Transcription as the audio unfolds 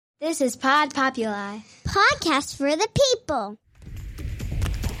This is Pod Populi. Podcast for the people.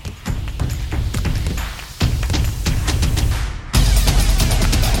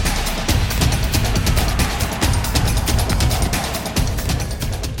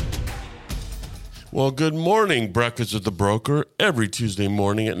 Well, good morning, Breakfast with the Broker, every Tuesday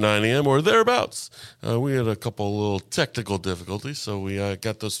morning at 9 a.m. or thereabouts. We had a couple of little technical difficulties, so we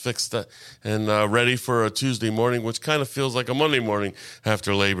got those fixed and ready for a Tuesday morning, which kind of feels like a Monday morning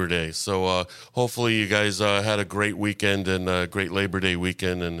after Labor Day. So hopefully you guys had a great weekend and a great Labor Day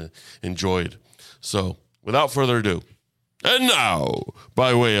weekend and enjoyed. So without further ado, and now,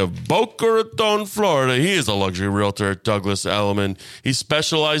 by way of Boca Raton, Florida, he is a luxury realtor at Douglas Elliman. He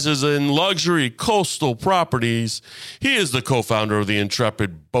specializes in luxury coastal properties. He is the co-founder of the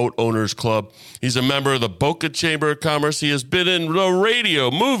Intrepid Boat Owners Club. He's a member of the Boca Chamber of Commerce. He has been in the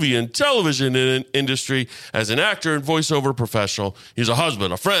radio, movie, and television industry as an actor and voiceover professional. He's a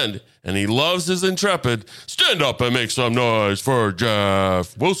husband, a friend, and he loves his Intrepid. Stand up and make some noise for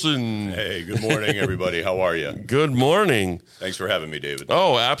Jeff Wilson. Hey, good morning, everybody. How are you? Good morning. Thanks for having me, David.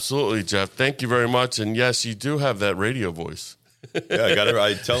 Oh, absolutely, Jeff. Thank you very much. And yes, you do have that radio voice. Yeah, I got it.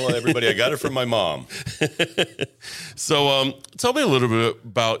 I tell everybody I got it from my mom. So tell me a little bit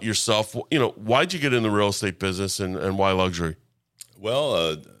about yourself. You know, why'd you get in the real estate business and why luxury?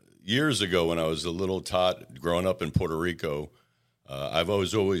 Well, years ago when I was a little tot growing up in Puerto Rico, I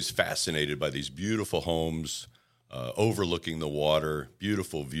was always fascinated by these beautiful homes overlooking the water,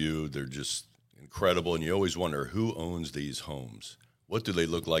 beautiful view. They're just incredible. And you always wonder who owns these homes? What do they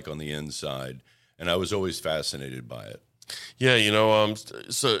look like on the inside? And I was always fascinated by it. Yeah,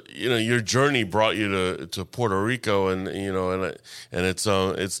 so your journey brought you to Puerto Rico, and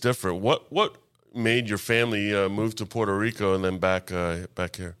it's different. What made your family move to Puerto Rico and then back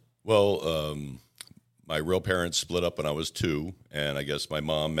here? Well, my real parents split up when I was 2, and I guess my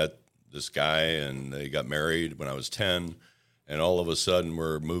mom met this guy, and they got married when I was 10, and all of a sudden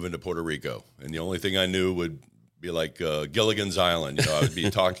we're moving to Puerto Rico, and the only thing I knew would be like Gilligan's Island. I would be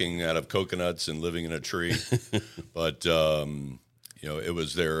talking out of coconuts and living in a tree. But, it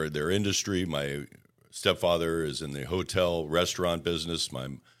was their industry. My stepfather is in the hotel restaurant business. My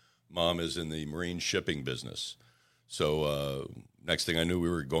mom is in the marine shipping business. So next thing I knew, we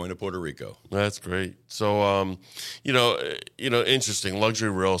were going to Puerto Rico. That's great. So, interesting luxury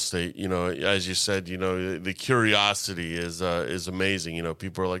real estate. As you said, the curiosity is amazing.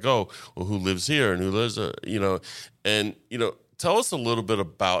 People are like, oh, well, who lives here and who lives, tell us a little bit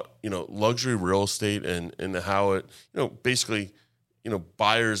about, luxury real estate and how it, basically,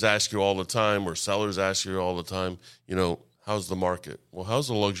 buyers ask you all the time or sellers ask you all the time, how's the market? Well, how's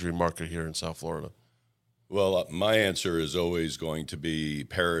the luxury market here in South Florida? Well, my answer is always going to be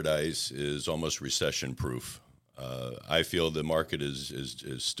paradise is almost recession-proof. I feel the market is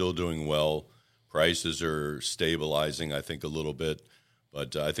still doing well. Prices are stabilizing, I think, a little bit.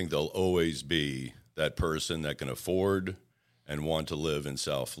 But I think there'll always be that person that can afford and want to live in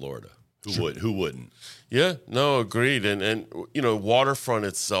South Florida. Who wouldn't? Yeah, no, agreed. And waterfront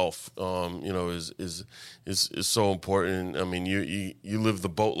itself, is so important. I mean, you live the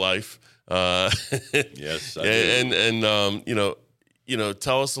boat life. Yes, I do. And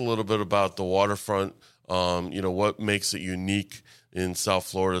tell us a little bit about the waterfront. What makes it unique in South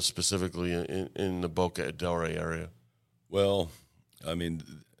Florida, specifically in the Boca Del Rey area? Well, I mean,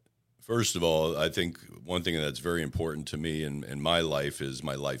 first of all, I think one thing that's very important to me in my life is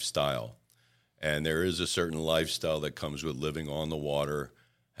my lifestyle. And there is a certain lifestyle that comes with living on the water,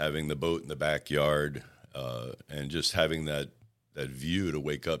 having the boat in the backyard, and just having that view to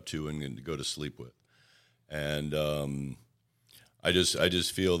wake up to and to go to sleep with. And I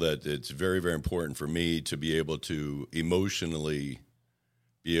just feel that it's very, very important for me to be able to emotionally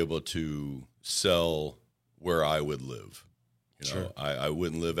be able to sell where I would live. Sure. I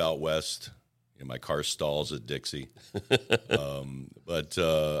wouldn't live out west. My car stalls at Dixie. But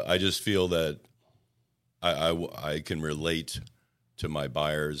I just feel that I can relate to my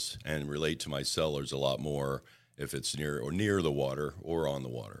buyers and relate to my sellers a lot more if it's near the water or on the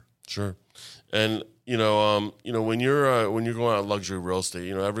water. Sure. And when you're going out luxury real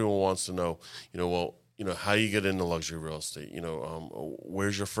estate, everyone wants to know, how you get into luxury real estate.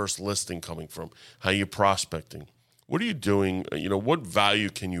 Where's your first listing coming from? How you prospecting? What are you doing? What value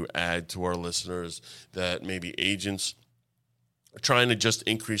can you add to our listeners that maybe agents are trying to just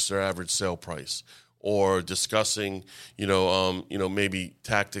increase their average sale price, or discussing, maybe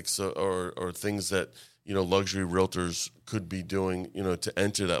tactics or things that luxury realtors could be doing, to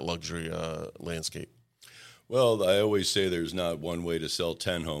enter that luxury landscape? Well, I always say there's not one way to sell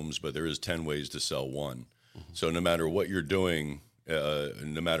 10 homes, but there is 10 ways to sell one. Mm-hmm. So no matter what you're doing,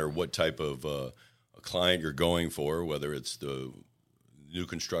 no matter what type of a client you're going for, whether it's the new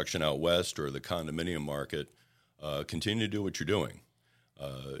construction out west or the condominium market, continue to do what you're doing.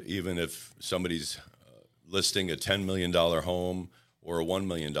 Even if somebody's listing a $10 million home or a $1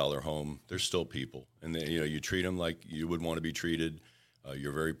 million home, they're still people. And you treat them like you would want to be treated.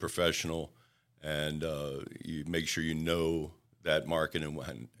 You're very professional, and you make sure you know that market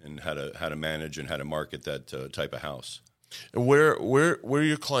and how to manage and how to market that type of house. And where are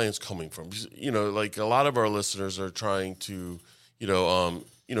your clients coming from? Like a lot of our listeners are trying to,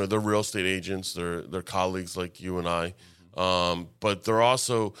 they're real estate agents, they're colleagues like you and I. But they're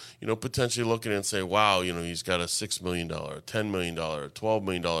also, potentially looking and say, wow, he's got a $6 million, $10 million, $12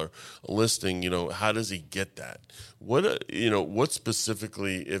 million listing. How does he get that? What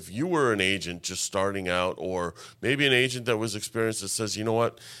specifically, if you were an agent just starting out, or maybe an agent that was experienced that says,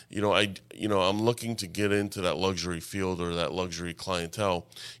 I'm looking to get into that luxury field or that luxury clientele,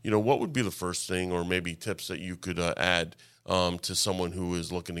 what would be the first thing or maybe tips that you could add to someone who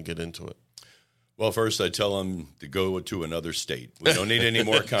is looking to get into it? Well, first I tell them to go to another state. We don't need any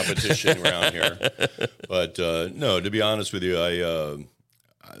more competition around here. But no, to be honest with you,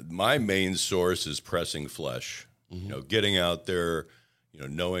 my main source is pressing flesh. Mm-hmm. Getting out there,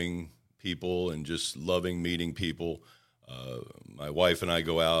 knowing people and just loving meeting people. My wife and I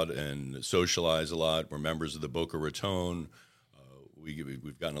go out and socialize a lot. We're members of the Boca Raton.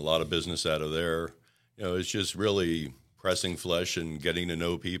 We've gotten a lot of business out of there. It's just really pressing flesh and getting to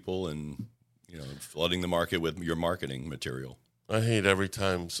know people and flooding the market with your marketing material. I hate every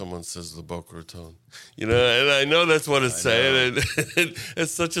time someone says the Boca Raton, and I know that's what it's saying.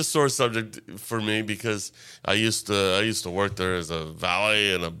 It's such a sore subject for me because I used to work there as a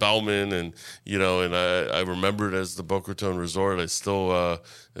valet and a bellman, and I remember it as the Boca Raton Resort. I still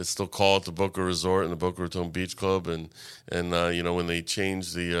call it the Boca Resort and the Boca Raton Beach Club, and when they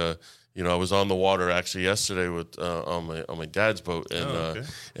changed the. I was on the water actually yesterday with on my dad's boat, and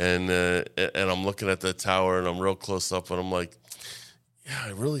and I'm looking at the tower, and I'm real close up, and I'm like, yeah, I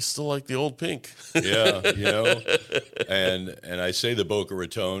really still like the old pink. Yeah, and I say the Boca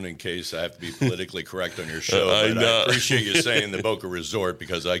Raton in case I have to be politically correct on your show. But I appreciate you saying the Boca Resort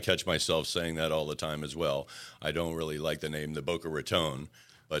because I catch myself saying that all the time as well. I don't really like the name the Boca Raton,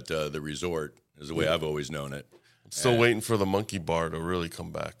 but the resort is the way I've always known it. Still waiting for the monkey bar to really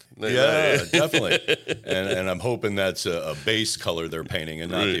come back. Yeah, definitely. And I'm hoping that's a base color they're painting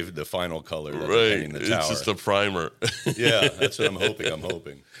and not the final color that they're painting the tower. It's just a primer. Yeah, that's what I'm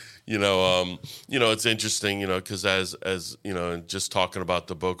hoping. It's interesting, because as just talking about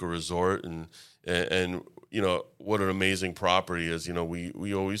the Boca Resort and what an amazing property is.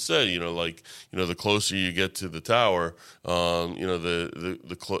 We always say, the closer you get to the tower, the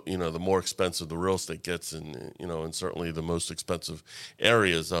more expensive the real estate gets, and certainly the most expensive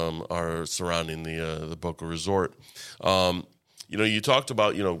areas are surrounding the Boca Resort. You talked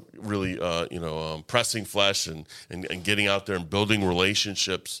about, really, pressing flesh and getting out there and building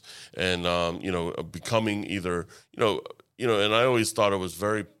relationships and, becoming either, and I always thought it was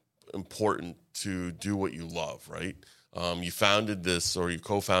very important to do what you love, right? You founded this, or you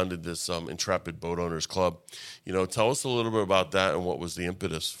co-founded this Intrepid Boat Owners Club. Tell us a little bit about that and what was the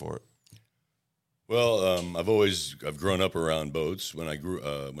impetus for it. Well, I've grown up around boats. When I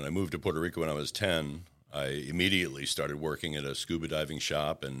moved to Puerto Rico when I was 10, I immediately started working at a scuba diving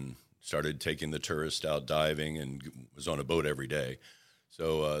shop and started taking the tourists out diving and was on a boat every day.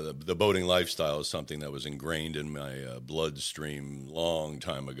 So the boating lifestyle is something that was ingrained in my bloodstream long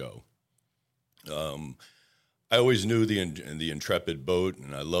time ago. I always knew the Intrepid boat,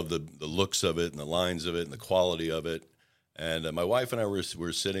 and I love the looks of it and the lines of it and the quality of it. And my wife and I were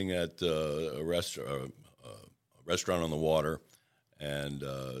sitting at a restaurant on the water, and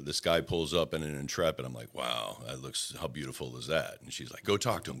this guy pulls up in an Intrepid. I'm like, wow, how beautiful is that? And she's like, go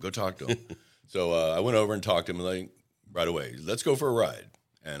talk to him. So I went over and talked to him like right away. Let's go for a ride.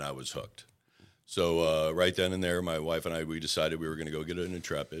 And I was hooked. So right then and there, my wife and I, we decided we were going to go get an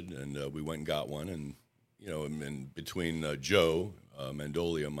Intrepid, and we went and got one. And and between Joe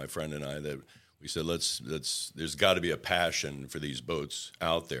Mandolia, my friend, and I, that we said, there's got to be a passion for these boats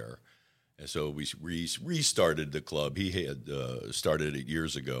out there. And so we restarted the club. He had started it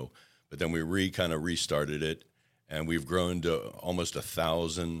years ago, but then we restarted it, and we've grown to almost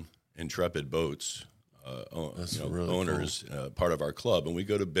 1,000 Intrepid boats. Really owners, cool. Part of our club, and we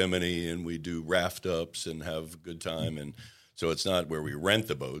go to Bimini and we do raft ups and have a good time. And so it's not where we rent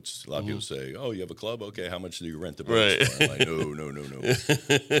the boats. A lot of people say, "Oh, you have a club? Okay, how much do you rent the boats for?" I'm like, no.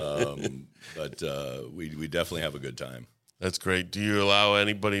 But we definitely have a good time. That's great. Do you allow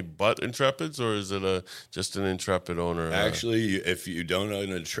anybody but Intrepids, or is it just an Intrepid owner? Actually, if you don't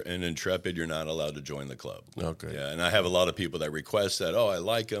own an Intrepid, you're not allowed to join the club. Okay. Yeah, and I have a lot of people that request that. Oh, I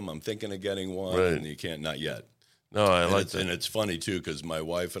like them. I'm thinking of getting one, Right. and you can't. Not yet. No, I like that. And it's funny too because my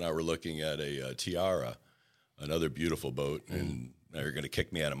wife and I were looking at a Tiara, another beautiful boat, and they're going to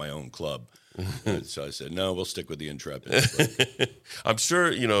kick me out of my own club. And so I said, no, we'll stick with the Intrepid. I'm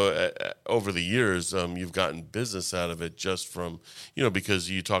sure, over the years, you've gotten business out of it just from, because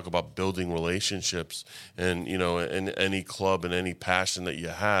you talk about building relationships and, and any club and any passion that you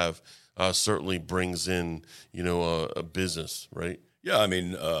have certainly brings in, a business, right? Yeah, I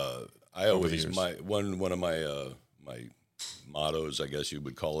mean, I always, years. one of my my mottos, I guess you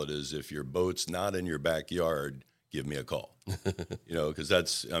would call it, is if your boat's not in your backyard, give me a call. Because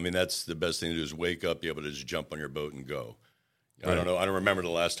that's the best thing to do is wake up, be able to just jump on your boat and go. I don't know. I don't remember the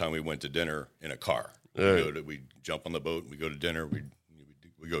last time we went to dinner in a car. Right. We jump on the boat, we go to dinner, we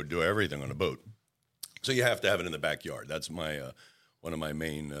go do everything on a boat. So you have to have it in the backyard. That's my one of my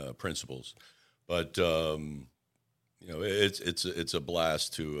main principles. But it's a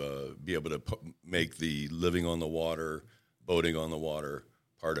blast to be able to make the living on the water, boating on the water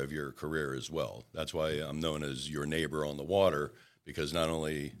part of your career as well. That's why I'm known as your neighbor on the water, because not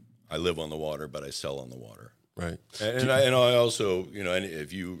only I live on the water, but I sell on the water. Right. And I also, and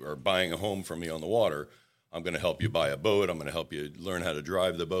if you are buying a home from me on the water, I'm going to help you buy a boat. I'm going to help you learn how to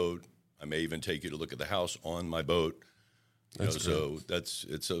drive the boat. I may even take you to look at the house on my boat. So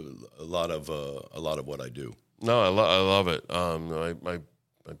it's a lot of what I do. No, I love it. My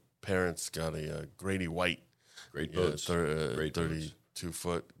parents got a Grady White. Great boats. Great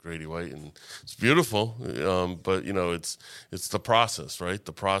 32-foot Grady White, and it's beautiful. But it's the process, right?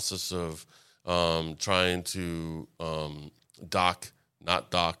 The process of trying to dock,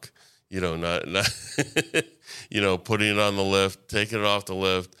 not dock. Not putting it on the lift, taking it off the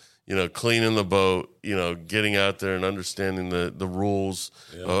lift. Cleaning the boat. Getting out there and understanding the rules,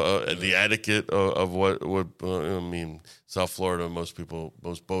 the etiquette of what. South Florida,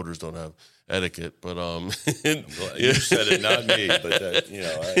 most boaters don't have etiquette, but you said it, not me. But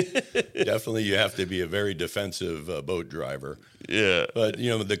definitely you have to be a very defensive boat driver. Yeah. But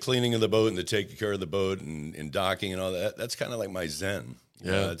the cleaning of the boat and the taking care of the boat and docking and all that. That's kind of like my zen.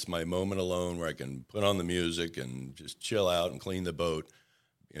 Yeah. It's my moment alone where I can put on the music and just chill out and clean the boat.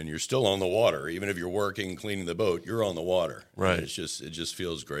 And you're still on the water, even if you're working, cleaning the boat. You're on the water, right? And it just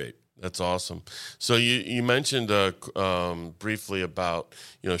feels great. That's awesome. So you mentioned briefly about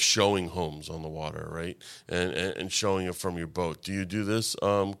showing homes on the water, right? And showing it from your boat. Do you do this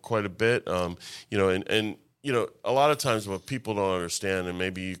quite a bit? And a lot of times what people don't understand, and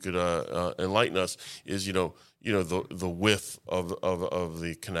maybe you could enlighten us, is the width of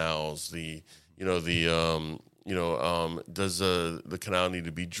the canals, does the canal need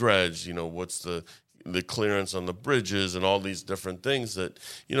to be dredged? What's the clearance on the bridges and all these different things that,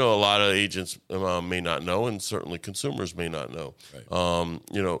 a lot of agents may not know, and certainly consumers may not know.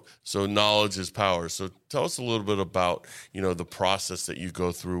 Right. So knowledge is power. So tell us a little bit about, the process that you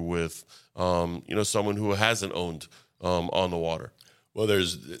go through with, someone who hasn't owned on the water. Well,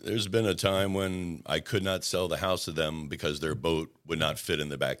 there's been a time when I could not sell the house to them because their boat would not fit in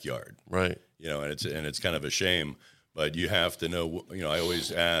the backyard. Right. And it's kind of a shame, but you have to know. I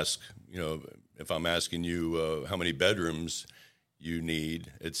always ask. If I'm asking you how many bedrooms you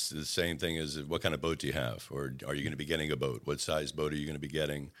need, it's the same thing as what kind of boat do you have, or are you going to be getting a boat? What size boat are you going to be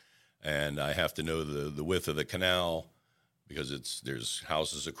getting? And I have to know the width of the canal, because there's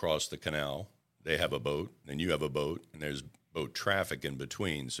houses across the canal. They have a boat, and you have a boat, and there's boat traffic in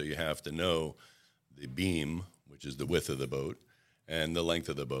between. So you have to know the beam, which is the width of the boat, and the length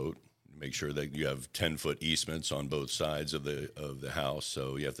of the boat. Make sure that you have 10-foot easements on both sides of the house.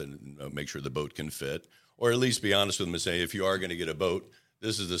 So you have to make sure the boat can fit, or at least be honest with them and say, if you are going to get a boat,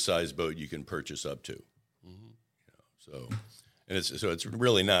 this is the size boat you can purchase up to. Mm-hmm. It's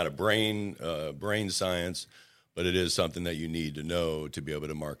really not a brain science, but it is something that you need to know to be able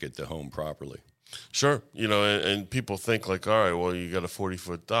to market the home properly. Sure. And people think like, all right, well, you got a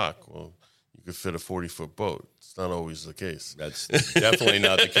 40-foot dock. Well, you could fit a 40-foot boat. It's not always the case. That's definitely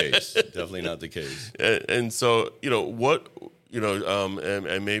not the case. Definitely not the case. And so, what,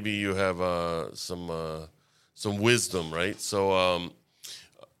 and maybe you have some wisdom, right? So,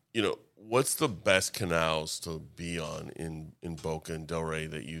 what's the best canals to be on in Boca and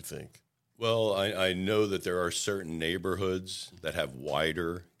Delray that you think? Well, I know that there are certain neighborhoods that have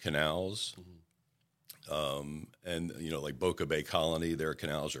wider canals. And, like Boca Bay Colony, their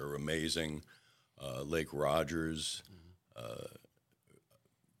canals are amazing. Lake Rogers,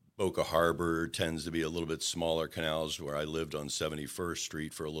 Boca Harbor tends to be a little bit smaller canals. Where I lived on 71st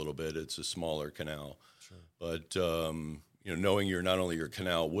Street for a little bit, it's a smaller canal. Sure. But knowing not only your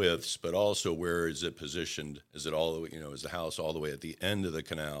canal widths, but also where is it positioned? Is it all the way, is the house all the way at the end of the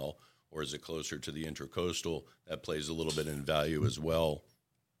canal, or is it closer to the intracoastal? That plays a little bit in value as well.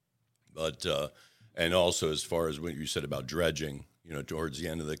 But and also as far as what you said about dredging, towards the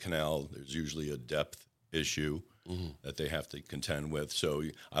end of the canal, there's usually a depth issue that they have to contend with. So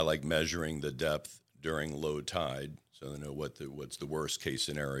I like measuring the depth during low tide, so they know what's the worst case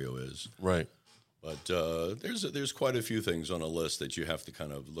scenario is. Right. But there's quite a few things on a list that you have to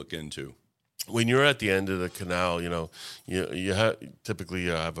kind of look into. When you're at the end of the canal, you typically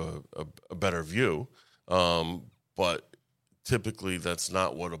have a better view, but typically that's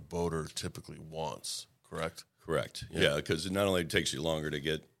not what a boater typically wants. Correct. Correct. Yeah, because it not only takes you longer to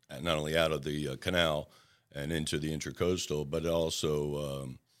get not only out of the canal and into the intracoastal, but also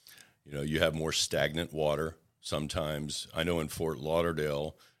you have more stagnant water. Sometimes I know in Fort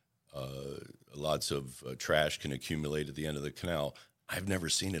Lauderdale, lots of trash can accumulate at the end of the canal. I've never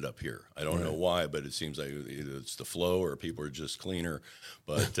seen it up here. I don't know why, but it seems like either it's the flow or people are just cleaner.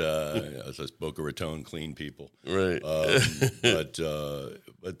 But it's Boca Raton clean people, right? But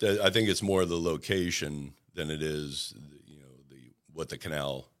I think it's more the location than it is, what the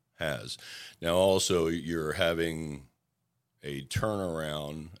canal has. Now, also, you're having a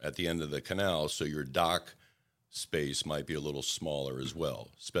turnaround at the end of the canal, so your dock space might be a little smaller as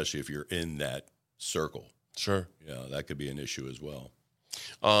well, especially if you're in that circle. Sure. Yeah, that could be an issue as well.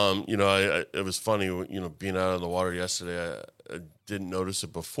 It was funny, being out on the water yesterday, I didn't notice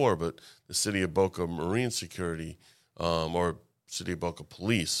it before, but the City of Boca Marine Security, or City of Boca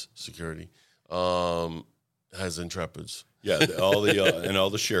Police Security, has Intrepids. Yeah, all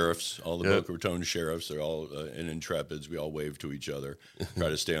the sheriffs, all the Boca Raton sheriffs, they're all in Intrepids. We all wave to each other, try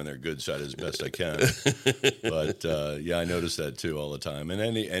to stay on their good side as best I can. But I notice that too all the time. And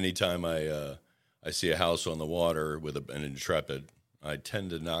anytime I see a house on the water with an Intrepid, I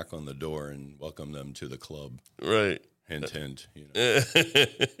tend to knock on the door and welcome them to the club. Right. Hint, hint.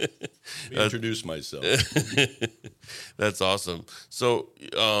 Introduce myself. That's awesome. So,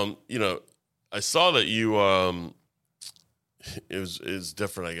 I saw that you. It was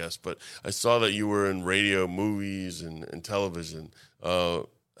different, I guess, but I saw that you were in radio, movies, and television.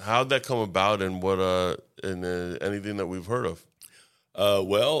 How'd that come about, and what anything that we've heard of?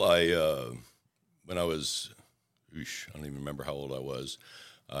 Well, when I was, I don't even remember how old I was.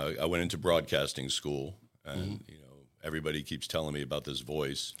 I went into broadcasting school, and everybody keeps telling me about this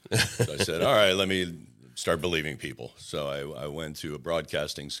voice. So I said, all right, let me start believing people. So I went to a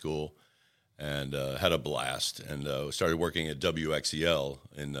broadcasting school and had a blast, and started working at WXEL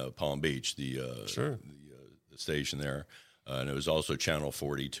in Palm Beach, the station there. And it was also Channel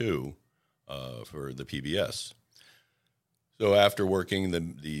 42 for the PBS. So after working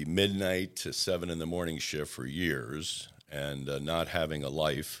the midnight to 7 in the morning shift for years and not having a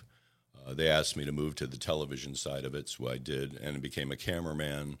life, they asked me to move to the television side of it, so I did, and became a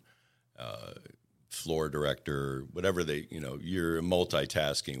cameraman, floor director, whatever you're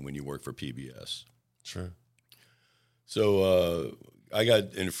multitasking when you work for PBS. Sure. So I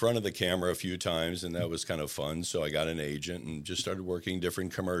got in front of the camera a few times, and that was kind of fun. So I got an agent and just started working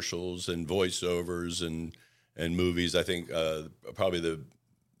different commercials and voiceovers and movies. I think probably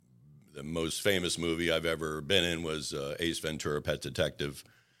the most famous movie I've ever been in was Ace Ventura: Pet Detective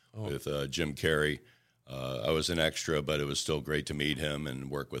with Jim Carrey. I was an extra, but it was still great to meet him and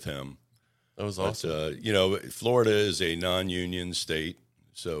work with him. That was awesome. But, Florida is a non-union state,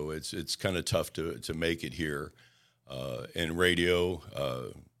 so it's kind of tough to make it here. In radio,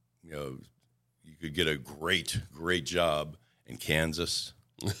 you could get a great job in Kansas.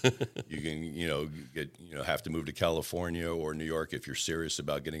 You can, have to move to California or New York if you're serious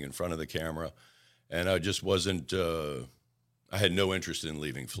about getting in front of the camera. And I just wasn't, I had no interest in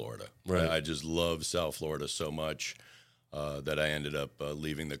leaving Florida. Right. I just love South Florida so much that I ended up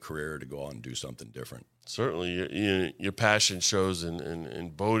leaving the career to go on and do something different. Certainly, your passion shows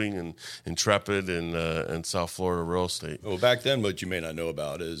in boating and Intrepid and South Florida real estate. Well, back then, what you may not know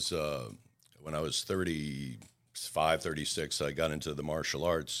about is when I was 35, 36, I got into the martial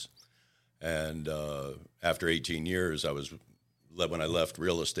arts. And after 18 years, when I left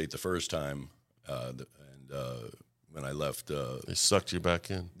real estate the first time, when I left, they sucked you back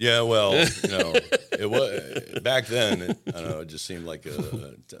in. Yeah, well, it was back then. I don't know, it just seemed like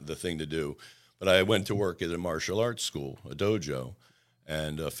the thing to do. But I went to work at a martial arts school, a dojo,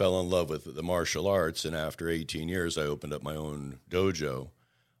 and fell in love with the martial arts. And after 18 years, I opened up my own dojo.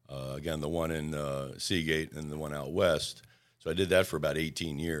 Again, the one in Seagate and the one out west. So I did that for about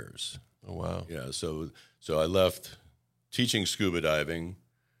 18 years. Oh, wow. Yeah, so I left teaching scuba diving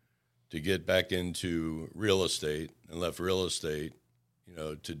to get back into real estate, and left real estate,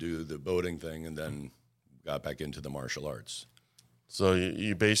 to do the boating thing, and then got back into the martial arts. So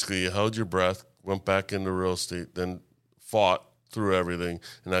you basically held your breath, went back into real estate, then fought through everything,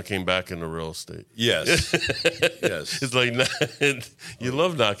 and I came back into real estate. Yes, yes. It's like you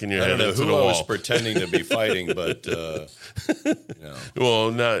love knocking your head into the wall. I was pretending to be fighting, but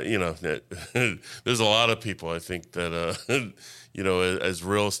Well, not there's a lot of people I think that as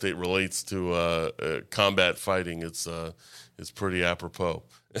real estate relates to combat fighting, it's pretty apropos.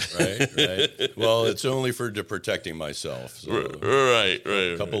 Right. Well, it's only for protecting myself. So right.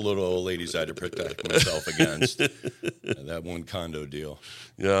 A couple little old ladies I had to protect myself against. That one condo deal.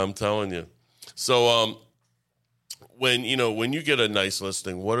 Yeah, I'm telling you. So, when you get a nice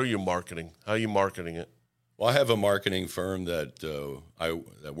listing, what are you marketing? How are you marketing it? Well, I have a marketing firm that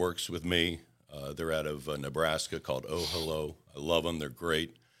works with me. They're out of Nebraska, called Oh Hello. I love them. They're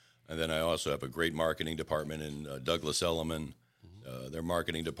great. And then I also have a great marketing department in Douglas Elliman. Their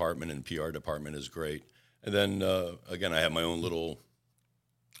marketing department and PR department is great. And then, again, I have my own little,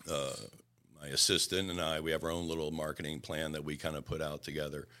 my assistant and we have our own little marketing plan that we kind of put out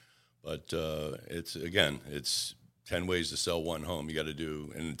together. But it's 10 ways to sell one home. You got to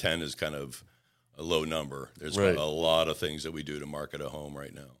do, and 10 is kind of a low number. There's right. a lot of things that we do to market a home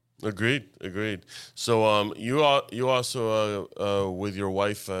right now. Agreed. So you also, with your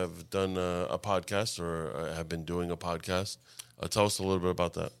wife, have done a podcast or have been doing a podcast. Tell us a little bit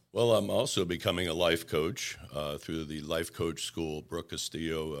about that. Well, I'm also becoming a life coach through the Life Coach School. Brooke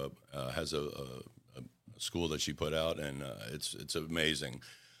Castillo has a school that she put out, and it's amazing.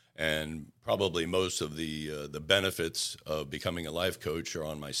 And probably most of the benefits of becoming a life coach are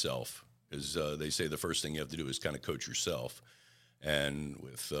on myself, because they say the first thing you have to do is kind of coach yourself. And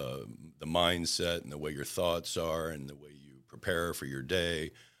with the mindset and the way your thoughts are and the way you prepare for your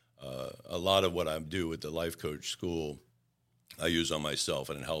day, a lot of what I do with the Life Coach School I use on myself,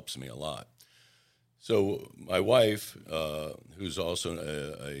 and it helps me a lot. So my wife, who's also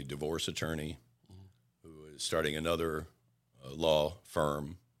a divorce attorney, who is starting another law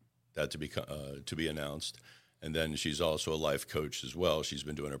firm that to be announced, and then she's also a life coach as well. She's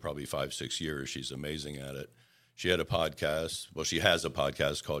been doing it probably 5-6 years. She's amazing at it. She had a podcast. Well, she has a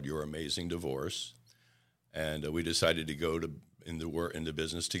podcast called Your Amazing Divorce, and we decided to go into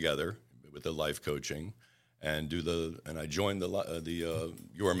business together with the life coaching. And I joined the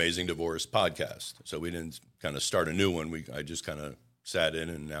Your Amazing Divorce podcast. So we didn't kind of start a new one. I just kind of sat in,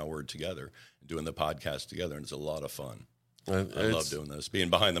 and now we're together doing the podcast together, and it's a lot of fun. I love doing this. Being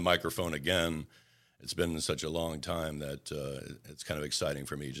behind the microphone again, it's been such a long time that it's kind of exciting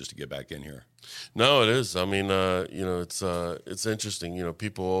for me just to get back in here. No, it is. I mean, it's interesting.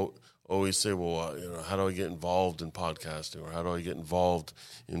 People always say, well, how do I get involved in podcasting, or how do I get involved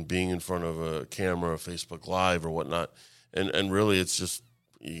in being in front of a camera, Facebook Live, or whatnot? And really, it's just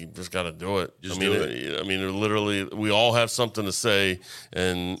you just got to do it. Do it. I mean, literally, we all have something to say,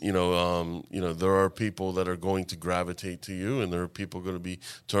 and there are people that are going to gravitate to you, and there are people going to be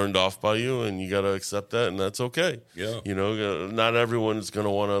turned off by you, and you got to accept that, and that's okay. Yeah. Not everyone is going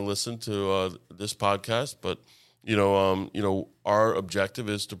to want to listen to this podcast, but our objective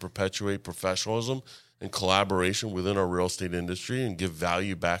is to perpetuate professionalism and collaboration within our real estate industry and give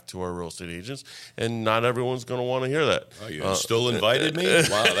value back to our real estate agents. And not everyone's going to want to hear that. Oh, you still invited me?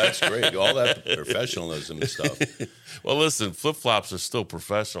 Wow, that's great. All that professionalism and stuff. Well, listen, flip-flops are still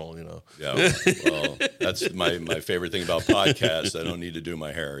professional, Yeah, well, that's my favorite thing about podcasts. I don't need to do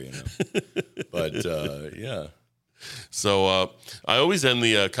my hair, But, yeah. So I always end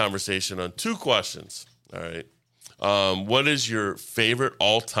the conversation on 2 questions. All right. What is your favorite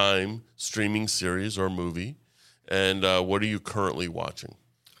all-time streaming series or movie, and what are you currently watching?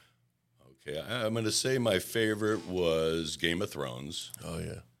 Okay, I'm going to say my favorite was Game of Thrones. Oh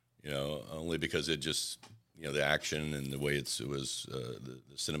yeah, only because it just the action and the way it was the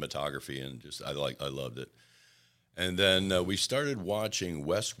cinematography, and just I loved it. And then we started watching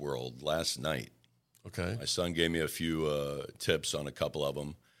Westworld last night. Okay, my son gave me a few tips on a couple of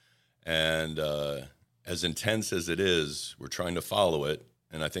them, and as intense as it is, we're trying to follow it,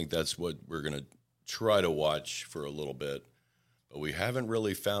 and I think that's what we're going to try to watch for a little bit. But we haven't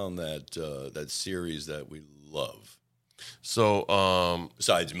really found that series that we love. So,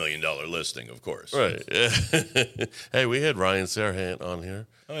 besides $1 Million Listing, of course. Right. Hey, we had Ryan Serhant on here.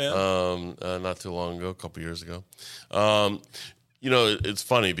 Oh yeah. Not too long ago, a couple years ago. It's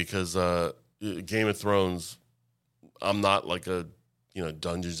funny because Game of Thrones, I'm not like a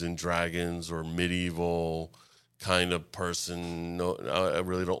Dungeons and Dragons or medieval kind of person. No, I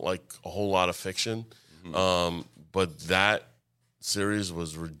really don't like a whole lot of fiction. But that series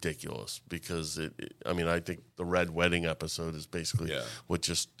was ridiculous because I think the Red Wedding episode is basically what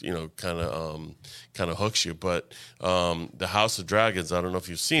just kind of hooks you. But the House of Dragons, I don't know if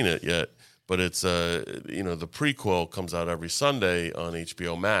you've seen it yet, but it's the prequel comes out every Sunday on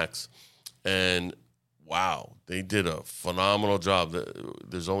HBO Max, and wow, they did a phenomenal job.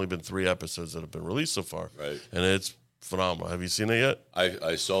 There's only been 3 episodes that have been released so far, right? And it's phenomenal. Have you seen it yet?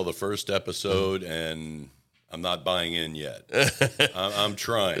 I saw the first episode and I'm not buying in yet. I'm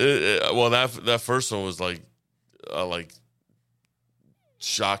trying. Well, that first one was like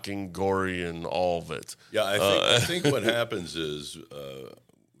shocking, gory, and all of it. Yeah, I think what happens is we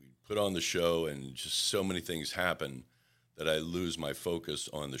put on the show, and just so many things happen that I lose my focus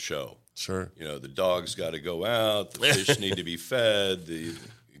on the show. Sure. The dogs got to go out. The fish need to be fed. You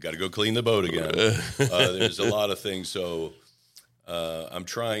got to go clean the boat again. There's a lot of things. So I'm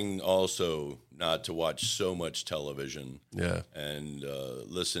trying also not to watch so much television. Yeah. And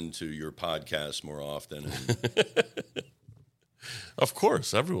listen to your podcast more often. Of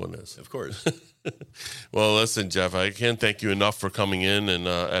course, everyone is. Of course. Well, listen, Jeff, I can't thank you enough for coming in and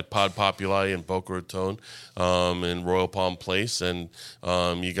at Pod Populi in Boca Raton in Royal Palm Place. And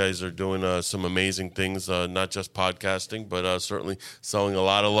you guys are doing some amazing things, not just podcasting, but certainly selling a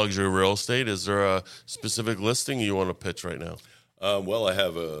lot of luxury real estate. Is there a specific listing you want to pitch right now? Well, I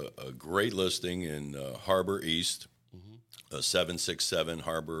have a great listing in Harbor East, 767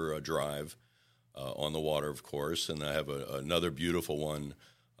 Harbor Drive, on the water, of course. And I have another beautiful one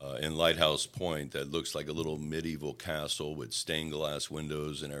in Lighthouse Point that looks like a little medieval castle with stained glass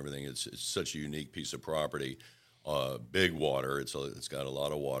windows and everything. It's such a unique piece of property. Big water. It's got a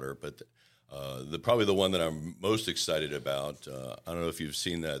lot of water. But probably the one that I'm most excited about, I don't know if you've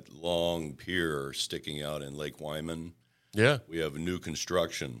seen that long pier sticking out in Lake Wyman. Yeah. We have new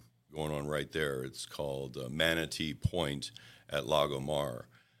construction going on right there. It's called Manatee Point at Lago Mar.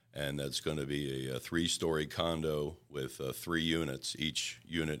 And that's going to be a 3-story condo with 3 units, each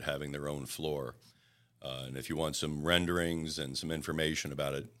unit having their own floor. And if you want some renderings and some information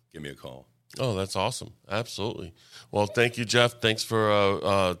about it, give me a call. Oh, that's awesome. Absolutely. Well, thank you, Jeff. Thanks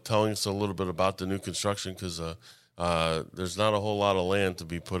for telling us a little bit about the new construction, because there's not a whole lot of land to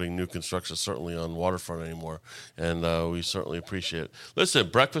be putting new construction, certainly on waterfront anymore, and we certainly appreciate it. Listen,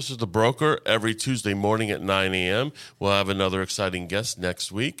 Breakfast with the Broker every Tuesday morning at 9 a.m. We'll have another exciting guest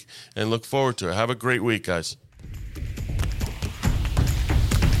next week, and look forward to it. Have a great week, guys.